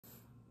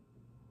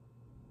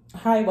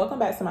Hi, welcome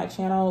back to my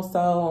channel.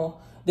 So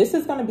this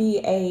is going to be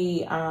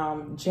a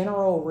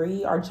general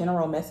read or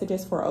general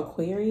messages for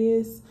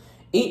Aquarius.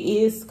 It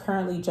is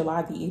currently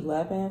July the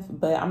 11th,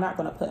 but I'm not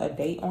going to put a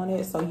date on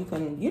it, so you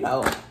can,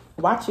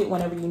 watch it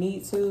whenever you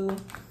need to.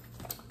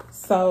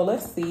 So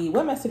let's see,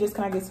 what messages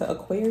can I get to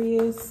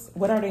Aquarius?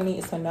 What are they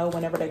needing to know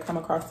whenever they come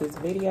across this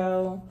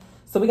video?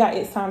 So we got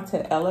it's time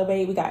to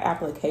elevate. We got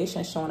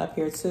applications showing up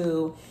here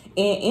too.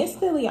 And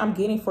instantly I'm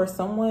getting for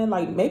someone,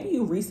 like maybe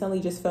you recently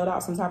just filled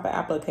out some type of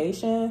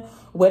application.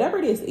 Whatever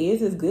this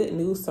is good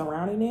news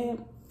surrounding it.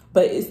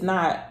 But it's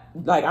not,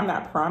 like, I'm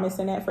not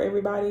promising that for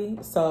everybody.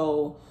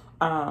 So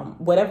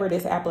whatever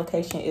this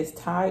application is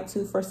tied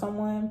to for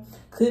someone,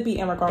 could be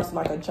in regards to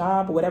like a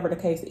job, whatever the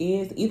case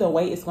is. Either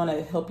way, it's going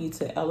to help you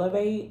to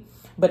elevate.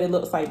 But it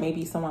looks like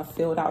maybe someone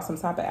filled out some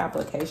type of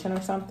application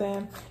or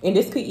something. And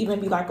this could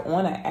even be like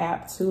on an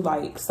app too,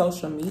 like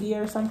social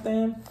media or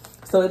something.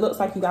 So it looks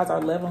like you guys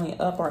are leveling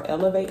up or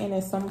elevating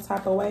in some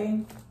type of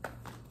way.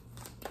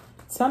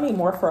 Tell me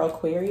more for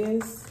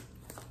Aquarius.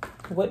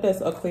 What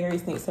does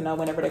Aquarius need to know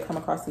whenever they come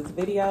across this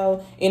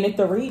video? And if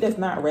the read does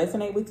not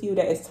resonate with you,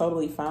 that is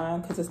totally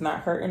fine because it's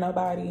not hurting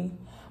nobody.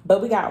 But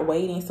we got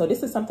waiting. So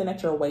this is something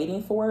that you're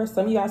waiting for.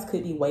 Some of you guys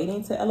could be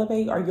waiting to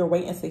elevate, or you're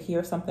waiting to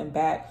hear something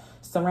back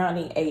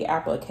surrounding a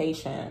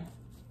application.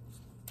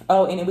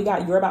 Oh, and then we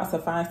got you're about to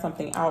find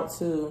something out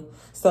too.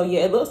 So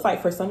yeah, it looks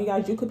like for some of you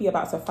guys, you could be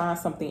about to find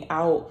something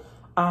out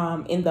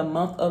in the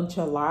month of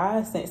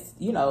July, since,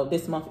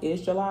 this month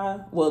is July.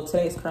 Well,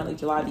 today is currently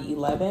July the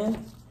 11th.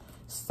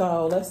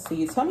 So let's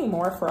see. Tell me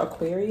more for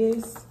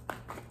Aquarius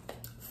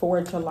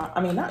for July.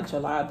 I mean, not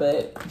July,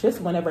 but just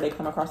whenever they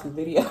come across this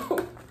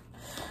video.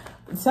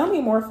 Tell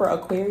me more for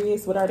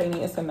Aquarius. What are they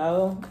needing to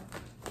know?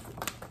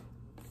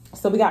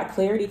 So we got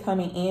clarity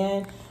coming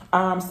in.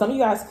 Some of you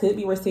guys could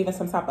be receiving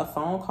some type of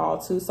phone call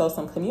too. So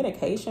some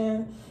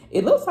communication.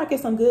 It looks like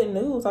it's some good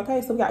news.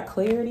 Okay, so we got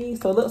clarity.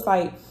 So it looks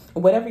like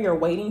whatever you're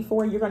waiting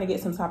for, you're going to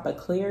get some type of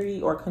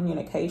clarity or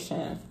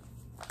communication.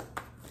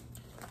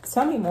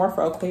 Tell me more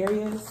for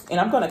Aquarius. And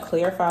I'm going to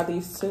clarify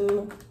these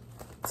too.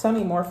 Tell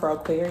me more for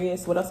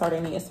Aquarius. What else are they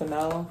needing to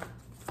know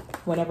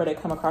whenever they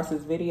come across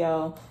this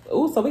video?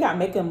 Ooh, so we got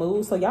making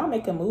moves. So y'all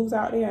making moves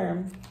out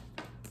there.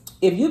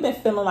 If you've been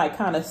feeling like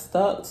kind of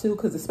stuck too,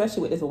 because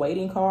especially with this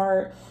waiting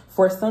card,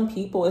 for some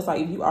people, it's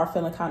like if you are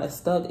feeling kind of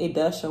stuck, it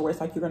does show where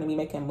it's like you're going to be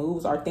making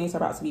moves or things are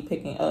about to be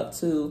picking up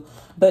too.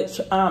 But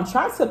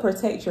try to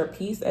protect your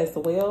peace as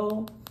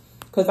well,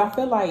 because I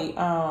feel like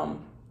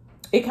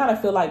it kind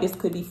of feel like this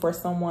could be for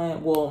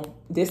someone. Well,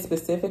 this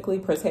specifically,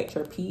 protect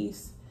your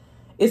peace.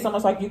 It's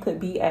almost like you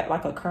could be at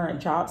like a current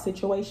job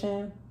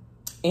situation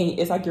and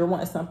it's like you're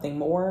wanting something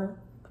more.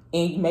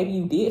 And maybe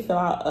you did fill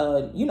out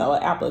an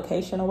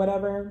application or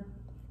whatever.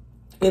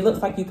 It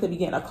looks like you could be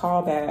getting a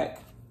call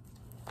back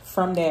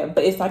from that.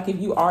 But it's like if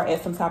you are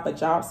at some type of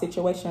job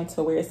situation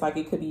to where it's like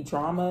it could be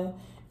drama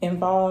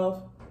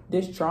involved,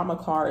 this drama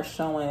card is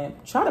showing,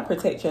 try to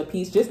protect your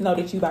peace. Just know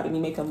that you about to be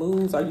making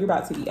moves or you're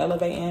about to be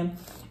elevating.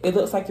 It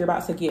looks like you're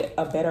about to get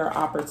a better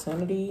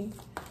opportunity.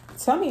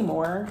 Tell me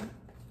more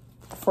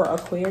for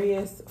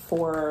Aquarius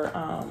for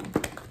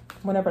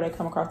whenever they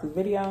come across this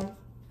video.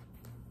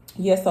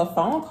 Yes, a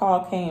phone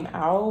call came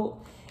out.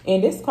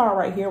 And this card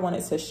right here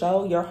wanted to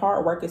show your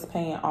hard work is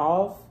paying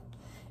off.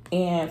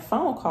 And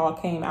phone call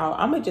came out.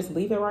 I'm going to just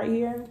leave it right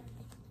here.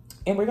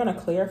 And we're going to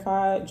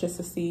clarify just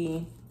to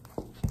see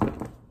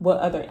what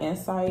other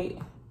insight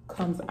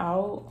comes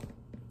out.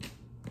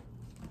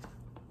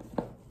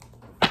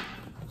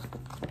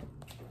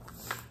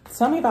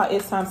 Tell me about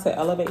it's time to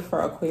elevate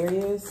for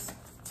Aquarius.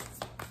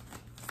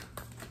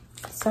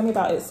 Tell me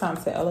about it's time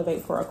to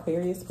elevate for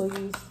Aquarius,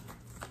 please.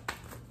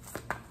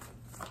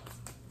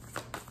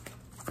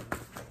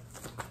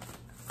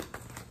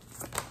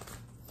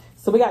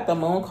 So we got the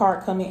moon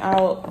card coming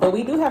out, but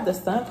we do have the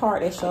sun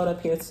card that showed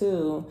up here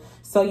too.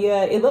 So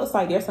yeah, it looks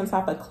like there's some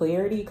type of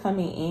clarity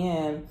coming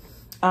in.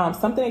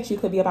 Something that you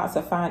could be about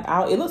to find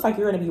out. It looks like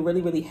you're going to be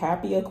really, really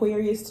happy,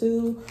 Aquarius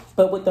too.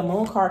 But with the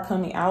moon card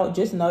coming out,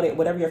 just know that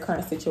whatever your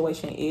current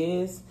situation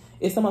is,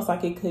 it's almost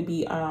like it could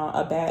be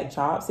a bad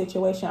job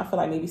situation. I feel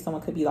like maybe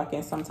someone could be like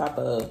in some type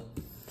of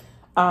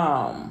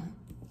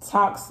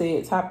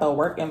toxic type of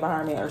work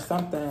environment or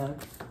something.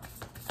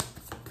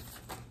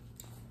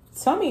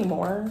 Tell me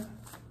more.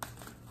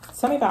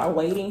 Tell me about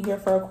waiting here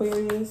for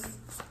Aquarius.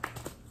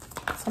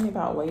 Tell me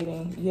about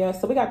waiting. Yeah,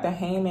 so we got the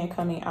Hangman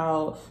coming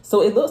out.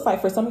 So it looks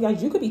like for some of you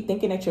guys, you could be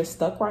thinking that you're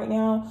stuck right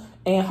now.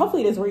 And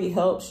hopefully this really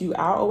helps you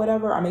out or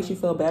whatever, or makes you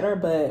feel better.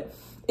 But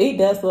it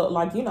does look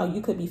like,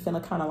 you could be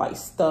feeling kind of like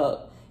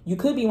stuck. You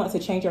could be wanting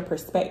to change your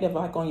perspective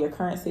like on your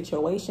current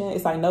situation.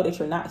 It's like, know that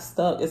you're not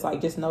stuck. It's like,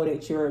 just know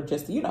that you're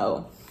just,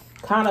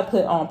 kind of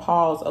put on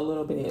pause a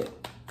little bit.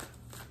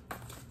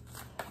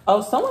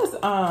 Oh, someone's,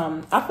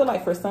 I feel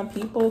like for some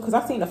people, because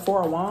I've seen the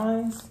Four of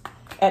Wands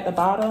at the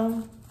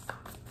bottom.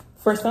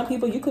 For some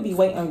people, you could be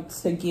waiting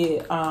to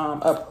get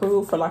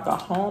approved for like a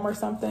home or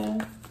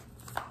something.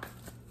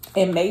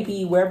 And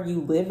maybe wherever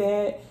you live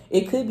at,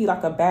 it could be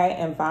like a bad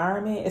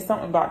environment. It's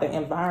something about the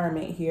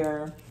environment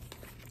here.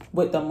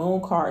 with the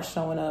moon card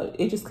showing up,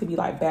 it just could be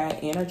like bad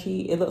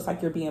energy. It looks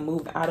like you're being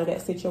moved out of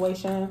that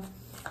situation.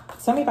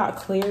 Tell me about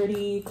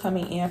clarity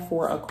coming in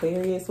for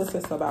Aquarius. What's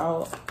this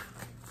about?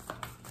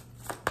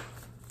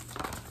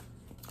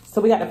 So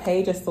we got the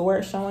Page of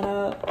Swords showing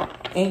up.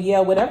 And yeah,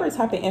 whatever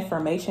type of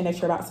information that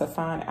you're about to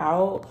find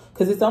out,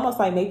 because it's almost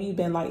like maybe you've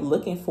been like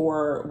looking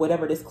for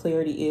whatever this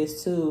clarity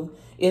is too.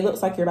 It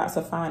looks like you're about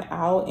to find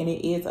out, and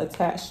it is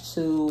attached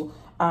to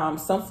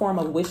some form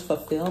of wish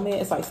fulfillment.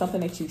 It's like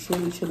something that you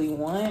truly, truly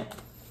want.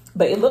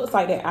 But it looks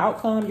like the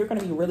outcome, you're going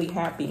to be really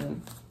happy.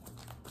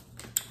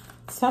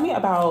 Tell me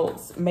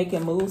about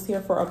making moves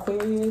here for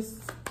Aquarius.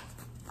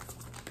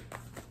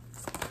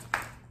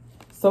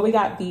 So we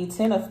got the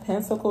Ten of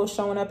Pentacles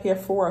showing up here,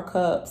 Four of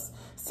Cups.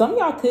 Some of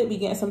y'all could be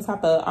getting some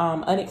type of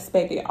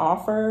unexpected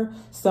offer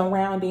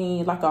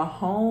surrounding like a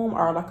home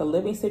or like a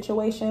living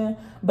situation.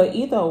 But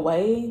either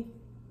way,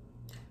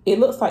 it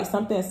looks like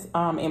something's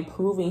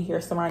improving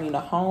here surrounding the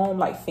home,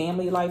 like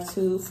family life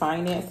too,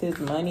 finances,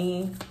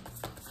 money.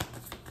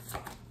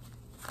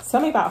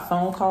 Tell me about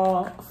phone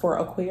call for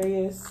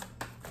Aquarius.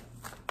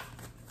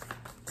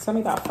 Tell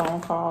me about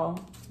phone call.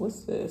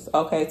 What's this?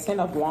 Okay, Ten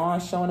of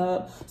Wands showing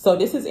up. So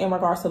this is in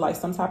regards to like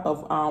some type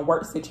of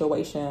work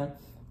situation.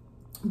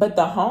 But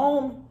the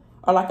home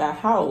or like a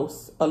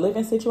house, a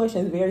living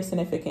situation is very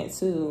significant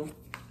too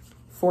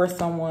for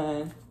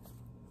someone.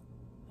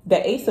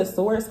 The Ace of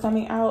Swords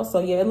coming out. So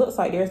yeah, it looks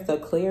like there's the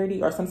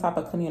clarity or some type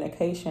of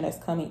communication that's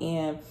coming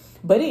in.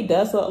 But it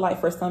does look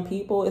like for some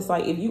people, it's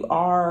like if you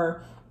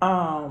are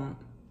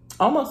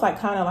almost like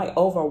kind of like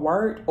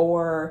overworked,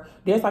 or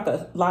there's like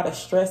a lot of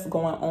stress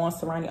going on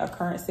surrounding a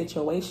current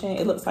situation,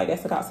 it looks like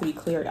that's about to be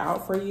cleared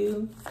out for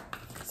you.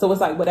 So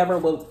it's like whatever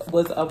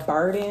was a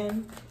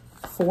burden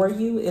for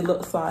you, it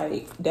looks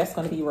like that's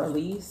going to be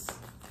released.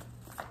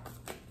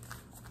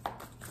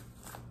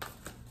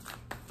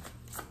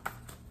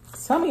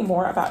 Tell me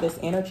more about this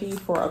energy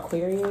for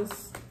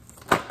Aquarius.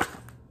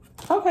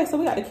 Okay, so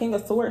we got the King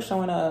of Swords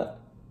showing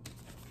up.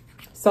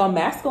 So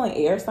masculine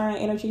air sign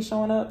energy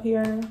showing up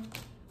here.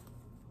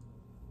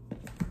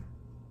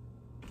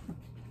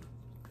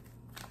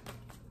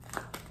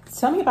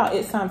 Tell me about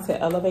it's time to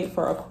elevate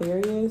for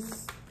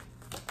Aquarius.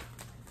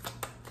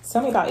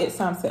 Tell me about it's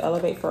time to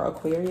elevate for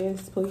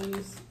Aquarius,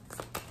 please.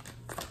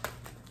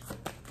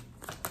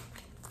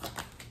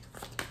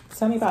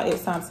 Tell me about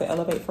it's time to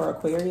elevate for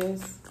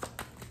Aquarius.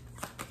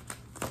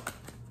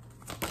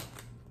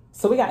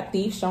 So we got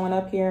Thief showing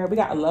up here. We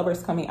got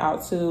Lovers coming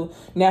out too.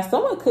 Now,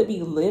 someone could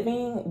be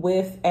living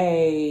with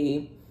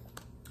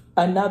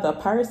another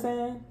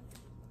person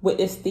with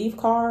this Thief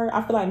card.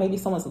 I feel like maybe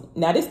someone's,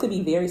 now this could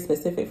be very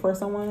specific for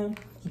someone,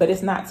 but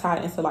it's not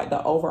tied into like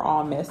the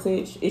overall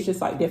message. It's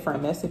just like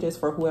different messages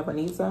for whoever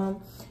needs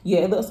them. Yeah,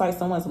 it looks like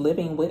someone's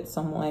living with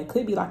someone. It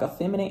could be like a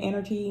feminine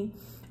energy.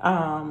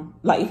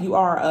 Like if you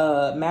are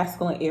a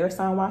masculine air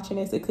sign watching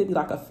this, it could be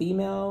like a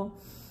female.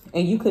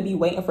 And you could be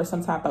waiting for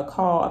some type of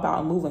call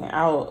about moving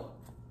out.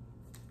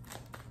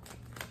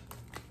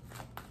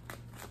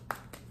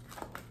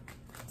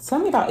 Tell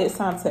me about it's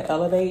time to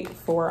elevate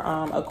for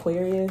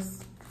Aquarius.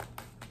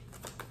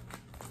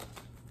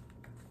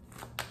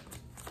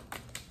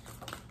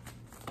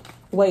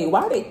 Wait,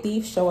 why did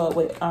Thief show up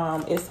with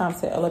it's time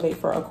to elevate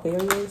for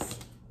Aquarius?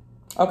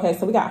 Okay,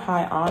 so we got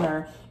High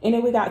Honor. And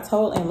then we got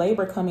Toil and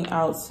Labor coming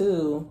out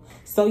too.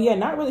 So yeah,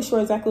 not really sure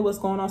exactly what's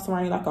going on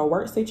surrounding like a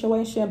work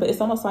situation. But it's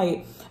almost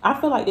like, I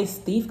feel like this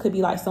Thief could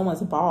be like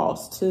someone's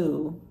boss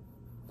too.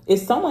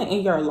 It's someone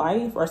in your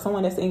life or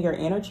someone that's in your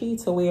energy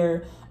to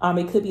where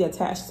it could be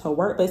attached to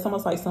work. But it's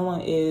almost like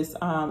someone is,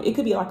 it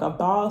could be like a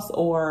boss,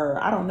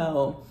 or I don't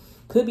know.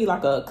 Could be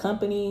like a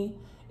company.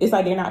 It's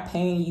like they're not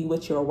paying you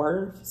what you're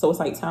worth. So it's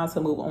like time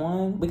to move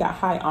on. We got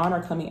High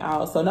Honor coming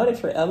out. So know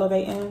that you're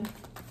elevating.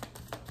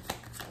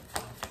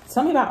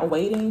 Tell me about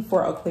waiting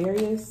for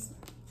Aquarius.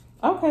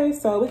 Okay,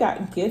 so we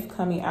got gift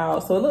coming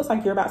out. So it looks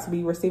like you're about to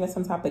be receiving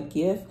some type of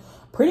gift.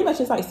 Pretty much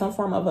it's like some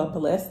form of a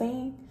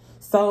blessing.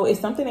 So it's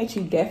something that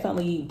you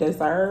definitely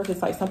deserve.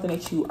 It's like something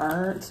that you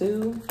earned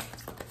too.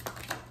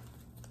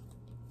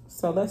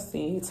 So let's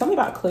see. Tell me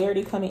about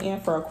clarity coming in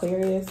for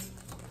Aquarius.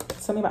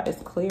 Tell me about this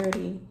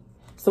clarity.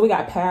 So we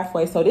got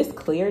pathway. So this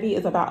clarity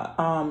is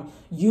about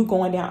you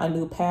going down a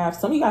new path.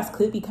 Some of you guys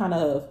could be kind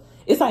of,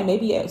 it's like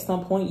maybe at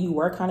some point you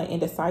were kind of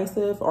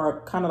indecisive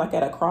or kind of like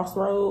at a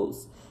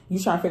crossroads. You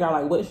trying to figure out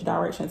like which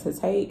direction to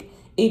take.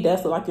 It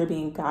does look like you're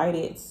being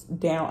guided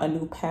down a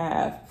new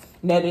path.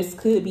 Now this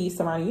could be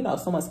surrounding, you know,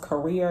 someone's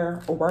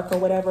career or work or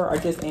whatever, or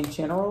just in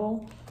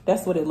general.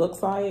 That's what it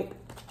looks like.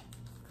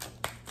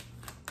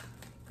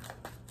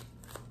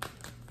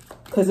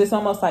 Because it's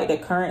almost like the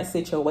current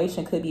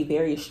situation could be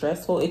very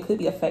stressful. It could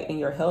be affecting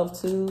your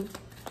health too.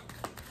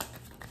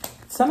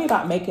 Tell me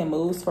about making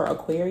moves for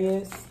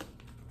Aquarius.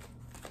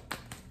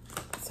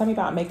 Tell me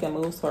about making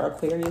moves for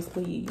Aquarius,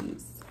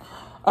 please.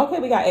 Okay,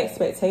 we got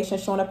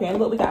expectations showing up here. And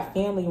look, we got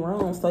family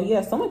room. So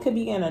yeah, someone could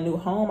be in a new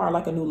home or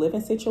like a new living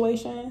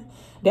situation.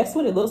 That's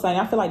what it looks like.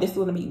 And I feel like this is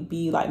going to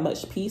be like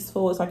much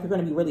peaceful. It's like you're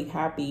going to be really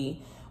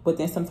happy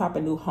within some type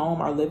of new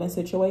home or living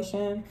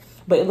situation.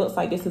 But it looks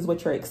like this is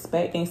what you're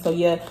expecting. So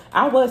yeah,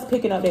 I was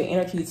picking up that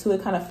energy too.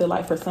 It kind of feel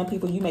like for some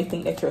people, you may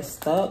think that you're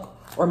stuck,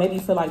 or maybe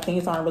you feel like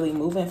things aren't really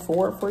moving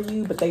forward for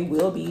you, but they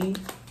will be.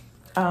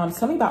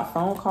 Tell me about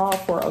phone call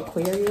for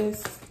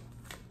Aquarius.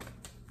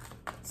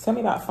 Tell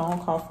me about phone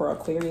call for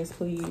Aquarius,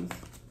 please.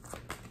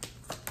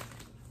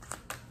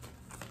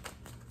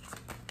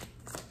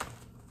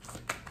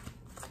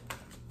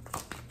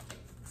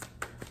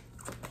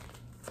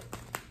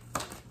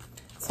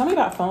 Tell me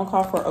about phone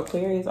call for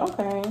Aquarius.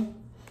 Okay.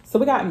 So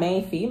we got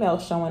main female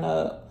showing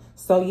up.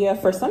 So yeah,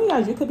 for some of you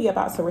guys, you could be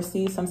about to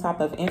receive some type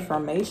of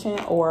information,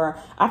 or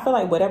I feel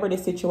like whatever the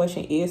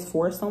situation is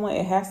for someone,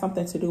 it has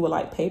something to do with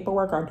like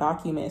paperwork or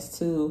documents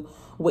too,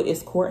 with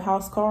this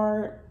courthouse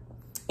card.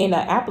 In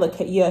an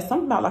application, yeah,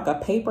 something about like a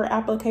paper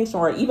application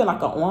or even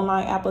like an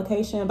online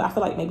application. But I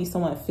feel like maybe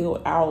someone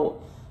filled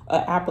out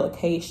an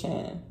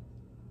application.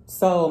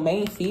 So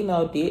main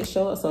female did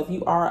show up. So if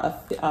you are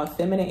a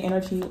feminine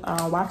energy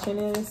watching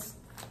this,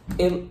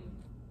 it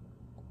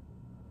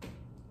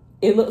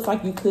looks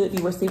like you could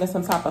be receiving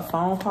some type of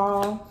phone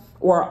call,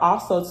 or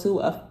also too,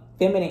 a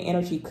feminine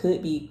energy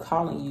could be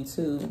calling you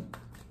too.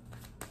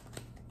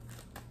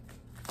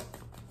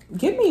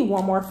 Give me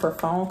one more for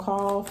phone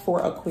call for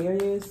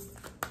Aquarius.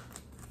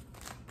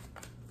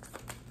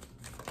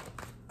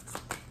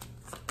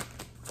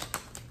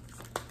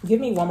 Give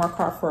me one more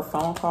card for a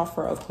phone call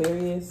for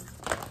Aquarius.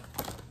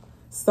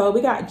 So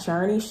we got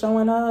journey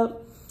showing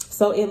up.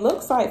 So it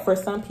looks like for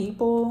some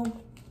people,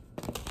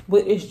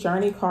 with this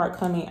journey card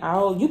coming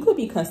out, you could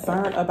be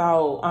concerned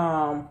about,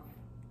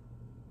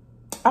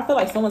 I feel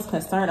like someone's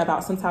concerned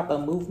about some type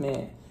of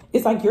movement.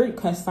 It's like you're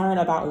concerned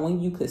about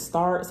when you could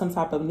start some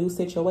type of new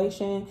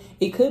situation.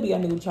 It could be a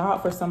new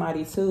job for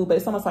somebody too, but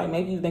it's almost like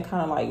maybe you've been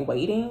kind of like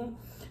waiting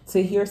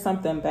to hear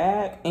something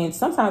back. And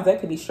sometimes that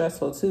could be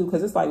stressful too,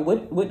 because it's like,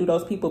 what do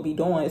those people be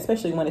doing,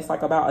 especially when it's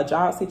like about a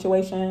job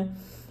situation?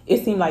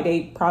 It seems like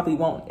they probably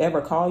won't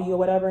ever call you or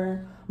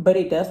whatever, but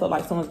it does look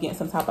like someone's getting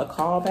some type of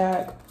call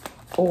back,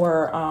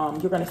 or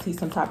you're going to see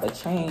some type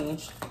of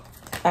change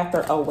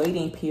after a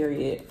waiting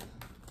period.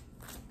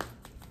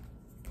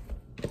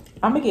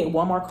 I'm going to get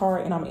one more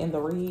card and I'm in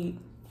the read.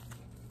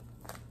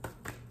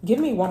 Give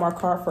me one more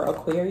card for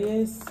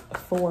Aquarius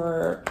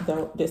for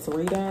this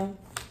reading.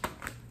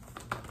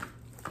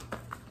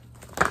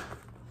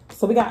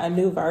 So we got a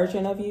new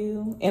version of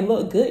you. And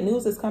look, good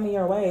news is coming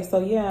your way.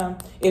 So yeah,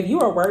 if you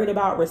are worried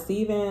about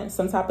receiving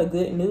some type of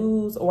good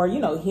news, or, you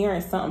know,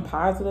 hearing something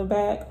positive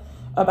back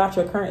about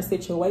your current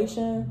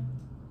situation,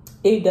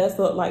 it does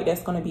look like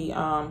that's going to be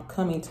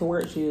coming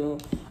towards you.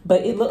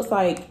 But it looks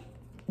like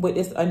with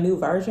this a new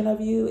version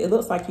of you, it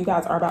looks like you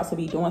guys are about to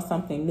be doing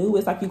something new.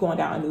 It's like you're going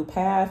down a new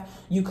path.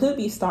 You could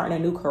be starting a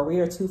new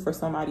career too for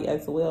somebody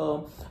as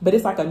well. But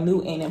it's like a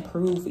new and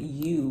improved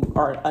you,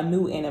 or a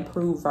new and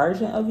improved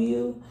version of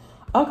you.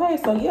 Okay,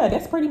 so yeah,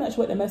 that's pretty much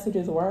what the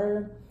messages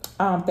were.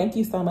 Thank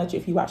you so much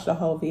if you watched the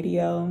whole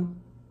video.